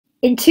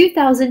In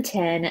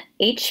 2010,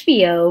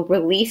 HBO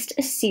released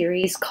a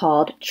series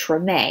called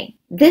Treme.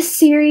 This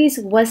series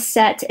was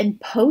set in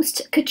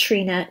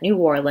post-Katrina New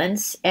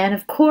Orleans and,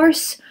 of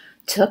course,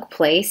 took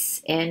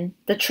place in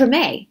the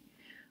Treme,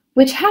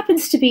 which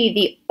happens to be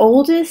the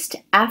oldest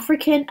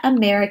African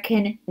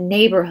American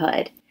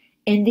neighborhood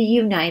in the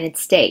United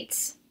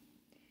States.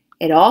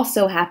 It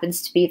also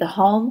happens to be the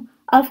home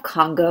of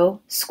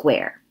Congo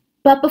Square.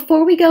 But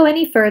before we go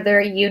any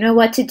further, you know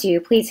what to do.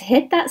 Please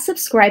hit that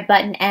subscribe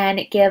button and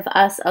give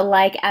us a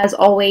like. As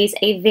always,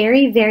 a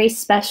very, very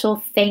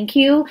special thank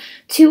you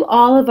to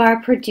all of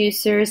our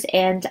producers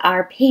and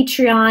our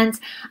Patreons.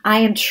 I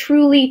am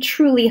truly,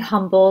 truly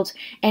humbled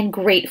and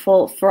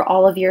grateful for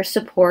all of your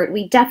support.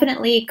 We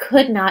definitely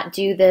could not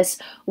do this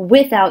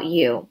without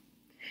you.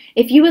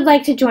 If you would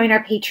like to join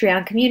our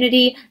Patreon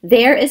community,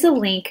 there is a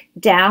link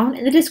down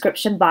in the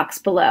description box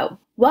below.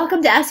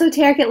 Welcome to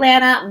Esoteric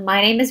Atlanta.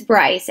 My name is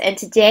Bryce, and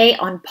today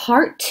on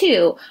part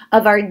 2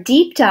 of our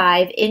deep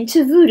dive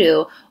into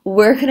voodoo,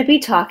 we're going to be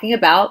talking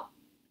about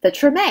the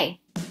Treme.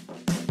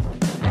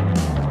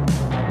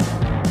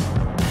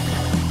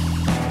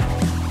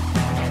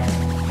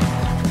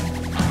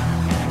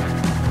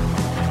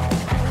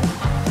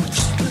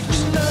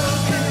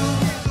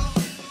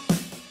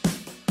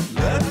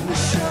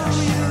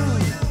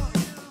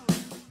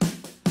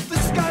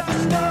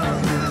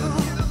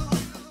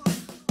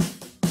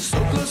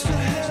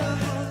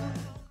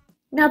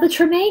 Now, the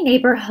Treme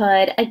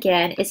neighborhood,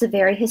 again, is a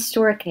very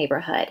historic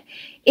neighborhood.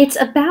 It's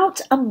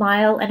about 1.5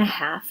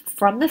 miles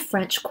from the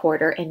French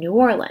Quarter in New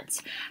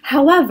Orleans.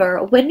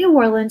 However, when New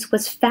Orleans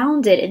was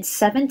founded in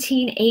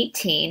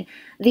 1718,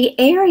 the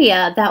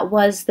area that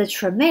was the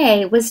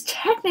Treme was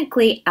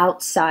technically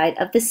outside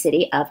of the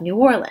city of New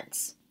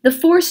Orleans. The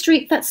 4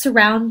 streets that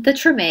surround the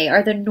Treme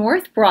are the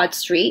North Broad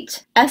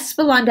Street,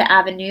 Esplanade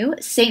Avenue,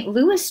 St.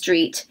 Louis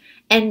Street,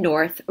 and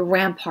North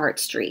Rampart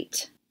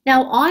Street.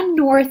 Now, on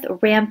North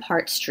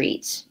Rampart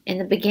Street, in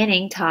the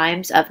beginning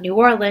times of New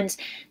Orleans,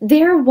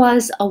 there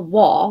was a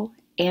wall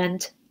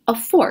and a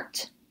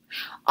fort.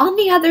 On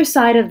the other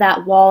side of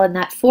that wall and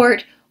that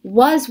fort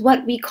was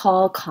what we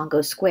call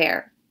Congo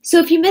Square. So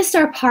if you missed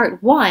our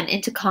part 1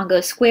 into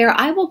Congo Square,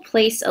 I will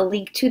place a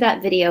link to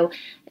that video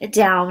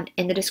down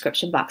in the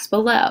description box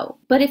below.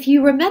 But if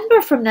you remember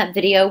from that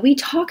video, we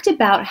talked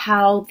about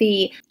how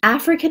the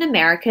African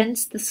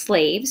Americans, the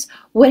slaves,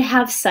 would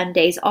have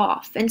Sundays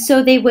off. And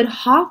so they would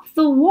hop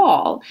the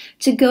wall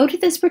to go to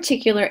this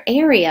particular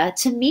area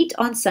to meet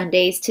on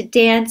Sundays, to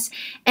dance,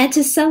 and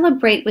to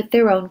celebrate with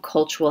their own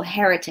cultural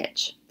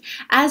heritage.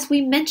 As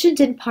we mentioned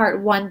in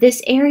part 1,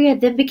 this area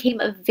then became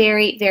a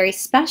very, very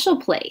special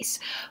place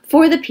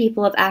for the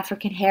people of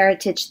African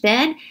heritage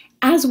then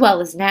as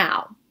well as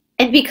now.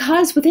 And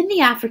because within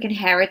the African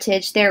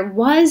heritage there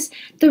was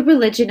the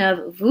religion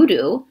of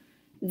voodoo,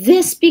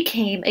 this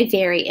became a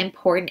very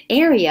important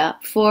area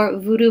for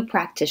voodoo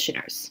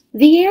practitioners.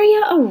 The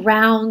area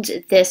around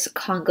this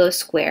Congo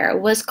Square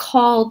was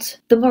called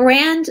the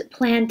Morand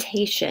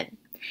Plantation.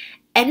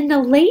 And in the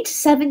late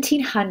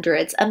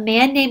 1700s, a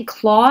man named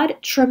Claude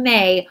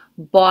Treme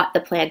bought the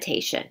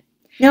plantation.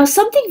 Now,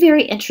 something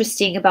very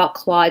interesting about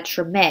Claude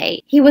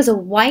Treme, he was a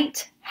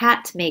white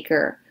hat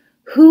maker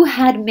who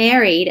had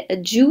married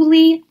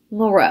Julie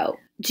Moreau.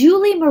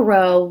 Julie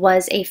Moreau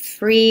was a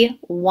free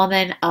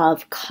woman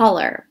of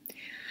color.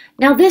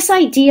 Now, this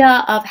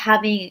idea of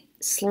having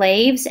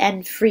slaves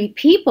and free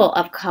people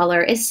of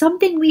color is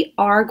something we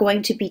are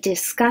going to be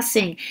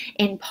discussing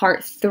in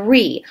part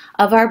 3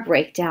 of our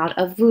breakdown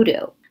of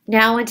voodoo.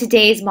 Now, in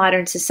today's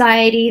modern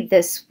society,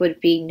 this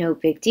would be no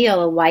big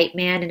deal. A white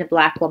man and a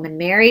black woman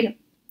married,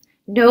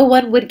 no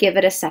one would give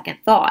it a second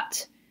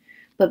thought.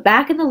 But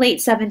back in the late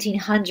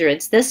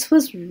 1700s, this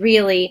was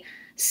really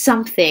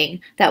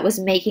something that was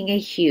making a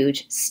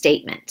huge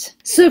statement.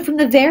 So from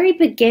the very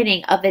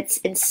beginning of its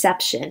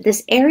inception,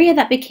 this area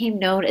that became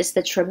known as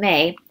the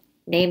Treme,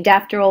 named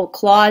after old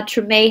Claude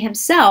Treme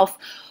himself,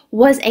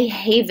 was a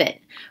haven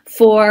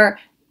for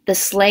the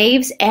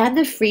slaves and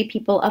the free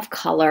people of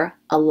color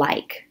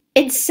alike.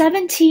 In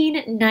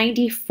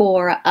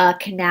 1794, a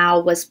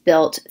canal was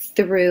built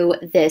through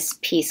this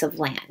piece of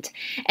land,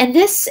 and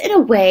this, in a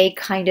way,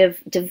 kind of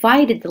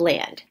divided the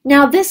land.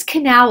 Now, this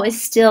canal is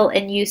still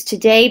in use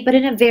today, but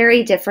in a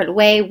very different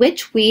way,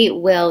 which we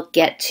will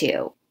get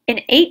to. In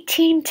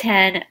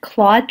 1810,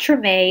 Claude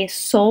Treme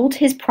sold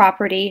his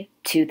property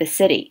to the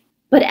city.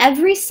 But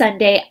every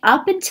Sunday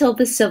up until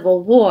the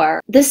Civil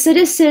War, the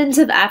citizens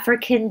of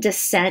African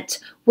descent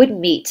would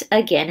meet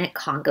again at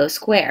Congo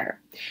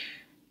Square.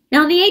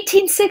 Now, in the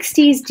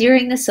 1860s,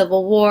 during the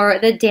Civil War,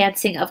 the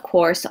dancing, of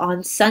course,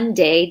 on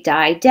Sunday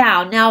died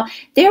down. Now,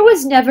 there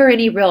was never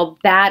any real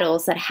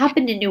battles that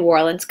happened in New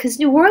Orleans because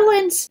New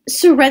Orleans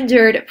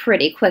surrendered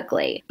pretty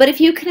quickly. But if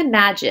you can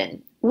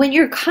imagine, when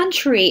your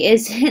country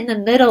is in the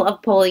middle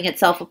of pulling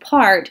itself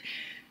apart,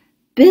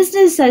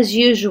 business as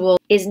usual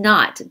is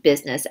not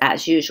business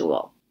as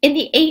usual. In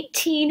the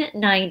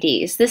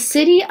 1890s, the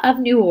city of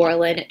New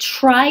Orleans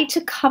tried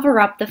to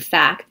cover up the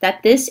fact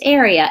that this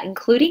area,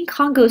 including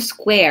Congo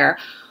Square,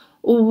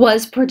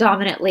 was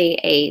predominantly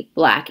a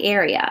black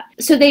area.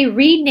 So they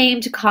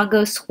renamed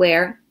Congo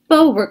Square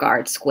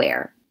Beauregard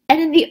Square. And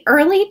in the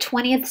early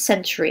 20th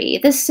century,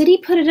 the city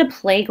put in a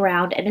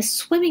playground and a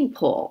swimming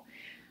pool.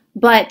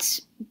 But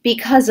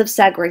because of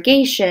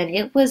segregation,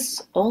 it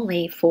was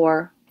only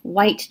for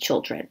white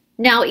children.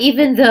 Now,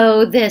 even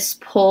though this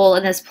pool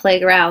and this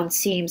playground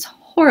seems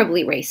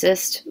horribly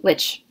racist,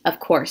 which of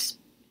course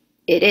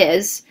it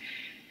is,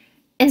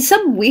 in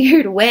some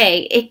weird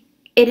way, it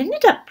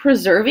ended up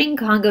preserving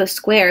Congo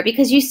Square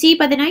because you see,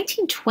 by the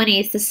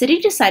 1920s, the city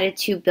decided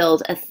to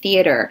build a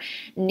theater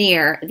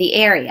near the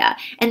area.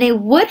 And they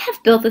would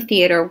have built the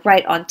theater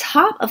right on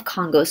top of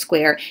Congo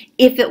Square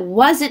if it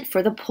wasn't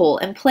for the pool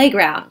and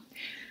playground.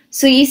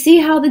 So you see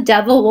how the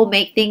devil will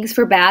make things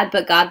for bad,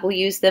 but God will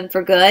use them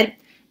for good?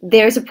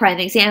 There's a prime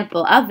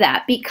example of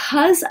that.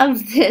 Because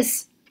of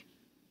this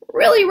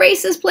really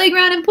racist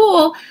playground and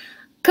pool,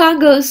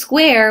 Congo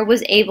Square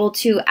was able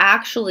to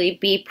actually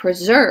be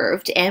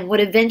preserved and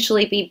would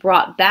eventually be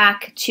brought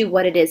back to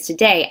what it is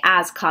today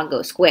as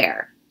Congo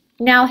Square.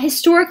 Now,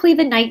 historically,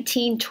 the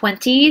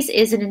 1920s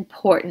is an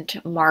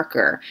important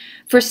marker.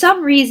 For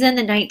some reason,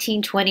 the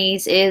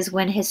 1920s is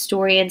when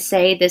historians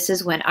say this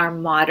is when our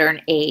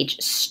modern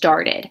age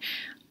started.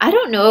 I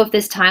don't know if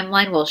this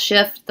timeline will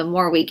shift the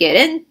more we get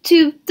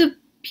into the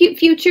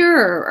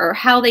future or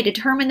how they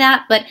determine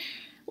that, but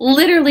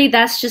literally,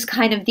 that's just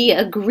kind of the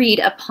agreed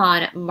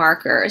upon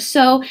marker.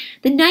 So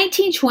the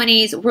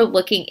 1920s, we're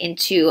looking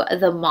into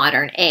the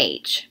modern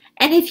age.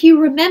 And if you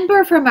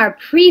remember from our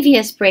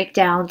previous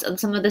breakdowns on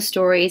some of the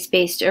stories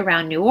based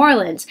around New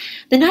Orleans,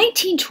 the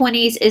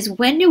 1920s is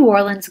when New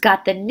Orleans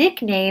got the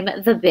nickname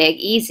the Big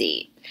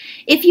Easy.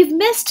 If you've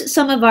missed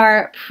some of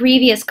our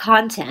previous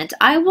content,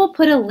 I will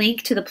put a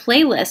link to the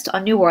playlist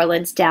on New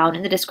Orleans down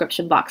in the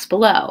description box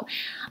below.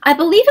 I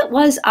believe it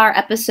was our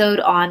episode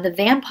on the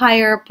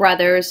Vampire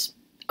Brothers,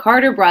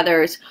 Carter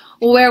Brothers,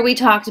 where we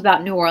talked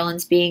about New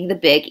Orleans being the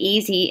Big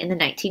Easy in the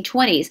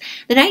 1920s.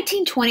 The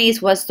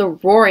 1920s was the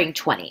Roaring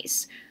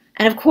Twenties.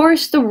 And of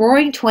course, the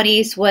Roaring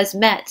Twenties was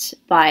met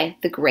by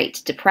the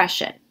Great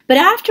Depression. But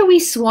after we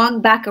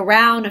swung back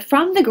around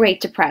from the Great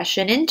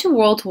Depression into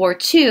World War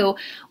II,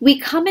 we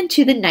come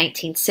into the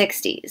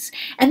 1960s.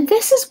 And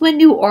this is when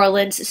New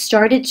Orleans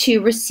started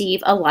to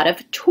receive a lot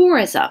of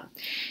tourism.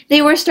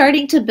 They were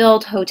starting to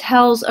build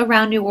hotels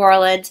around New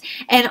Orleans,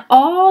 and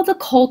all the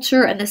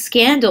culture and the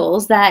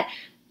scandals that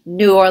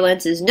New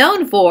Orleans is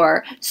known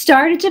for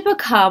started to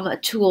become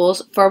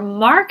tools for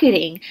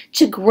marketing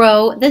to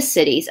grow the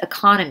city's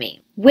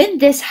economy. When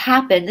this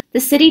happened, the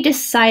city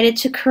decided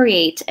to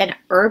create an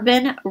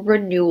urban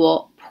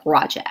renewal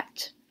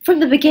project. From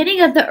the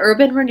beginning of the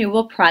urban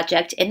renewal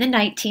project in the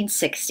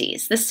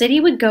 1960s, the city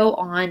would go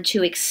on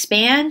to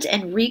expand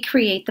and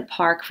recreate the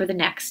park for the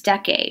next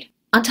decade.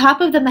 On top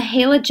of the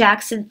Mahalia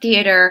Jackson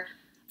Theater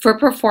for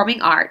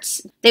Performing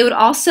Arts, they would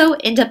also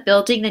end up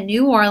building the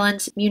New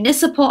Orleans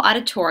Municipal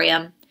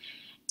Auditorium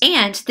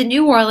and the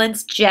New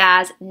Orleans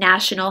Jazz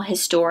National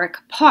Historic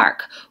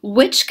Park,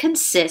 which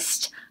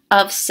consists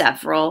of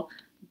several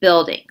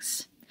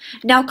buildings.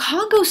 Now,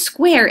 Congo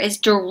Square is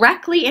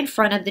directly in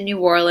front of the New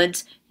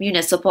Orleans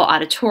Municipal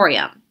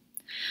Auditorium.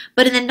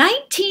 But in the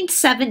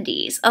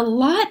 1970s, a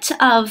lot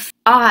of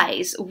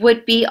eyes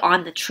would be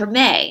on the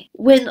Treme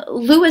when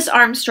Louis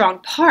Armstrong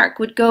Park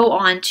would go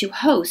on to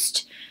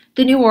host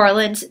the New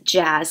Orleans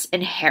Jazz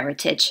and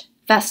Heritage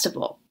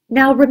Festival.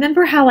 Now,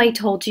 remember how I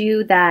told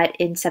you that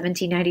in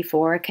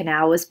 1794 a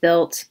canal was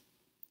built?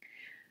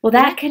 Well,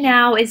 that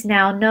canal is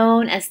now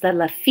known as the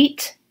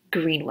Lafitte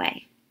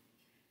Greenway.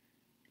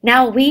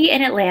 Now, we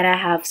in Atlanta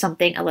have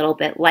something a little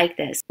bit like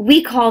this.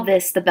 We call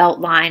this the Belt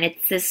Line.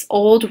 It's this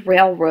old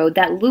railroad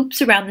that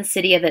loops around the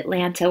city of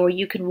Atlanta where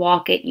you can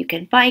walk it, you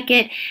can bike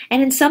it,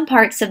 and in some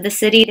parts of the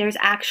city there's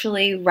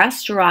actually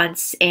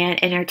restaurants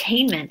and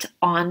entertainment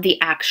on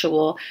the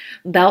actual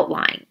Belt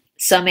Line.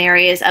 Some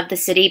areas of the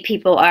city,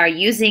 people are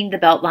using the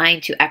Belt Line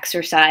to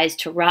exercise,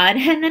 to run,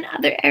 and then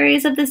other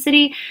areas of the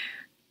city,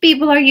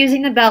 people are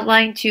using the Belt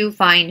Line to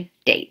find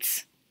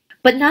dates.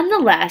 But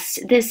nonetheless,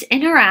 this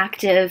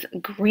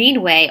interactive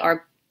greenway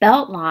or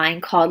belt line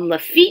called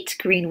Lafitte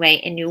Greenway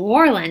in New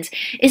Orleans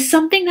is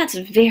something that's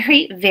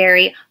very,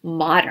 very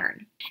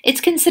modern. It's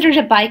considered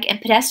a bike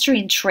and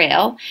pedestrian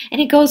trail, and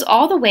it goes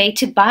all the way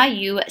to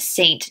Bayou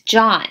St.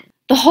 John.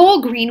 The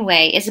whole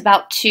greenway is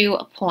about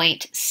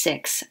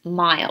 2.6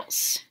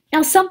 miles.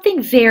 Now,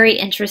 something very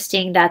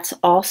interesting that's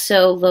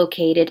also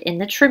located in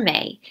the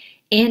Treme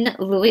in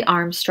Louis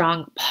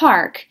Armstrong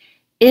Park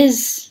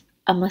is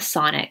a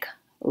Masonic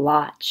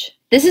Lodge.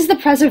 This is the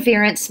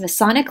Perseverance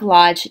Masonic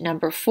Lodge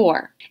number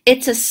 4.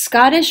 It's a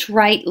Scottish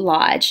Rite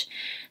Lodge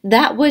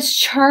that was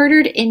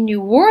chartered in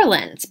New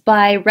Orleans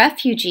by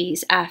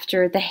refugees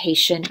after the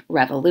Haitian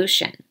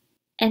Revolution.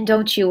 And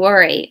don't you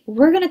worry,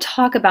 we're going to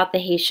talk about the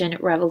Haitian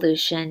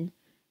Revolution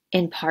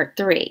in part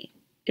 3.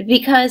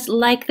 Because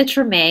like the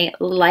Treme,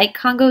 like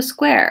Congo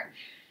Square,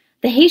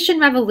 the Haitian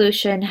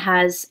Revolution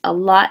has a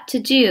lot to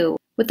do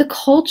with the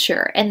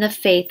culture and the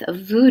faith of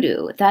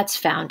voodoo that's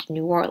found in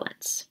New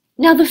Orleans.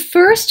 Now, the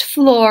first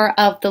floor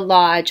of the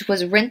lodge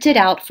was rented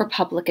out for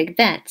public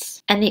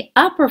events, and the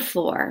upper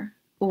floor,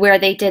 where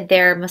they did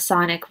their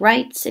Masonic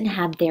rites and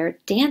had their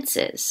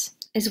dances,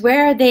 is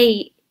where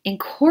they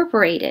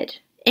incorporated,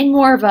 in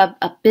more of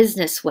a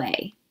business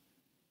way,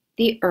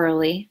 the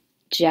early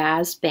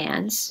jazz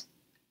bands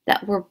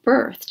that were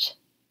birthed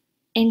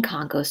in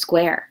Congo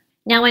Square.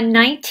 Now, in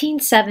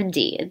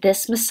 1970,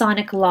 this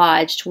Masonic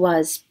lodge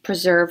was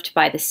preserved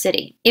by the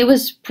city. It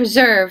was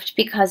preserved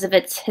because of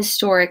its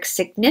historic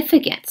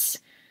significance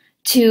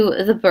to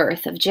the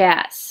birth of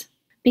jazz.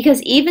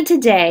 Because even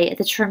today,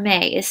 the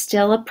Treme is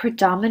still a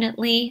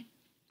predominantly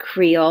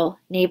Creole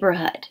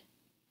neighborhood,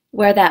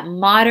 where that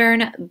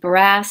modern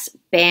brass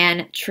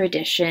band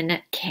tradition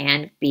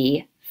can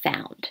be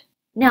found.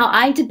 Now,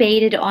 I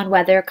debated on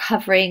whether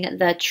covering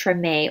the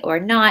Treme or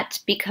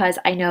not, because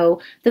I know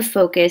the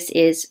focus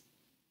is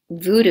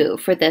voodoo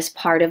for this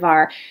part of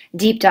our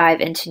deep dive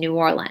into New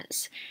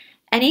Orleans.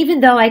 And even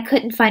though I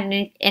couldn't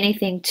find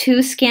anything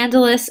too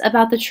scandalous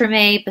about the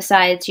Treme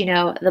besides,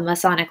 the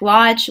Masonic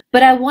Lodge,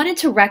 but I wanted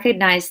to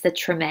recognize the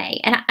Treme.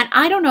 And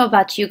I don't know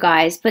about you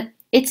guys, but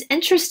it's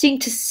interesting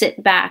to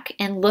sit back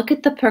and look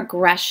at the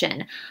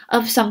progression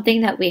of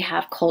something that we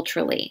have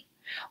culturally.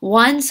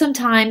 One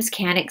sometimes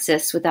can't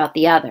exist without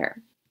the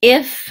other.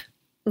 If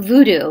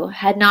voodoo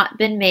had not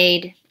been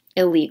made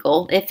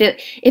illegal, if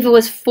it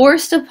was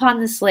forced upon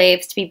the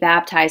slaves to be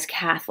baptized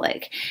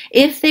Catholic,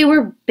 if they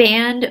were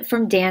banned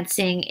from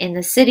dancing in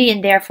the city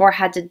and therefore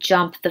had to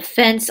jump the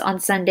fence on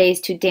Sundays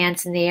to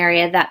dance in the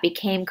area that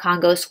became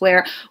Congo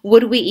Square,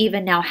 would we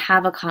even now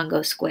have a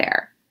Congo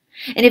Square?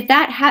 And if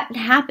that hadn't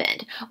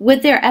happened,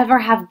 would there ever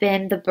have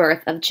been the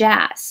birth of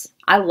jazz?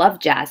 I love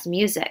jazz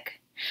music.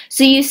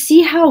 So you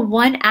see how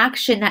one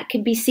action that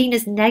can be seen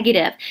as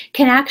negative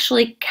can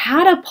actually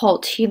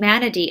catapult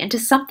humanity into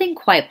something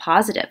quite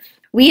positive.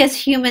 We as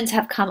humans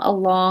have come a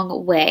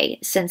long way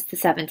since the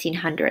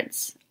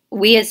 1700s.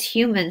 We as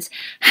humans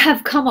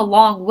have come a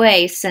long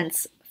way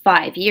since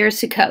 5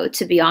 years ago,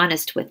 to be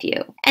honest with you.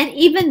 And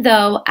even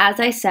though, as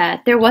I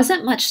said, there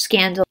wasn't much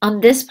scandal on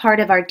this part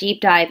of our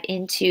deep dive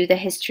into the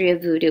history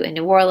of voodoo in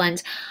New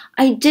Orleans,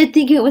 I did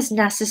think it was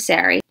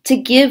necessary to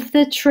give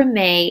the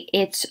Treme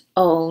its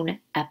own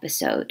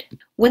episode.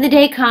 When the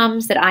day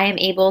comes that I am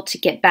able to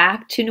get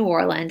back to New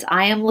Orleans,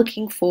 I am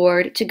looking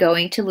forward to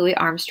going to Louis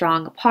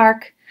Armstrong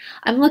Park.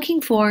 I'm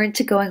looking forward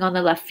to going on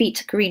the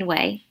Lafitte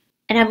Greenway.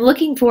 And I'm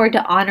looking forward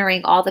to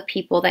honoring all the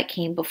people that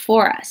came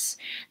before us,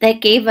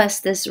 that gave us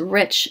this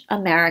rich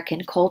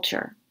American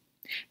culture.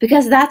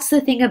 Because that's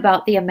the thing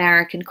about the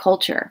American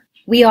culture.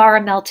 We are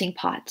a melting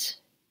pot.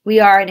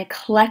 We are an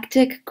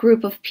eclectic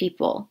group of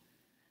people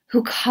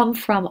who come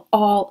from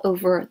all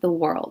over the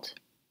world.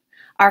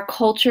 Our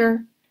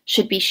culture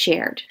should be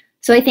shared.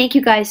 So I thank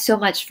you guys so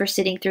much for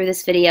sitting through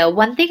this video.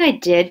 One thing I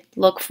did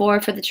look for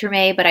the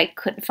Treme, but I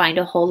couldn't find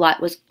a whole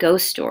lot, was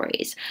ghost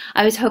stories.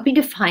 I was hoping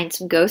to find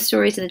some ghost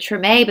stories in the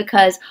Treme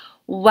because,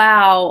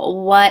 wow,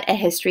 what a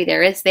history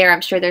there is there.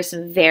 I'm sure there's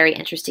some very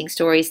interesting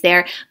stories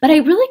there, but I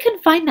really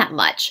couldn't find that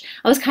much.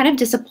 I was kind of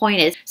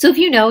disappointed. So if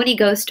you know any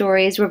ghost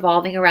stories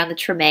revolving around the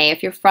Treme,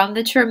 if you're from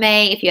the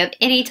Treme, if you have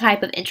any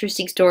type of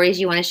interesting stories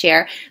you want to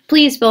share,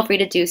 please feel free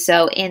to do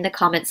so in the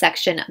comment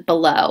section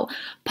below.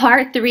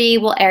 Part 3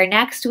 will air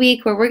next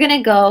week, where we're going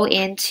to go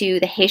into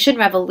the Haitian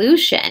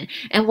Revolution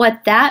and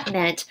what that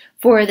meant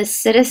for the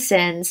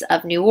citizens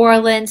of New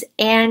Orleans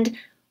and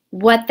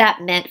what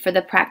that meant for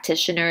the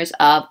practitioners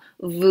of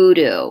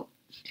voodoo.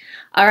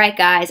 All right,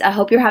 guys, I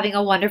hope you're having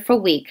a wonderful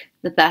week.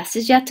 The best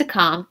is yet to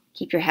come.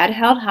 Keep your head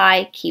held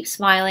high, keep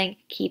smiling,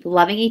 keep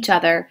loving each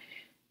other,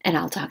 and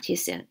I'll talk to you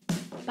soon.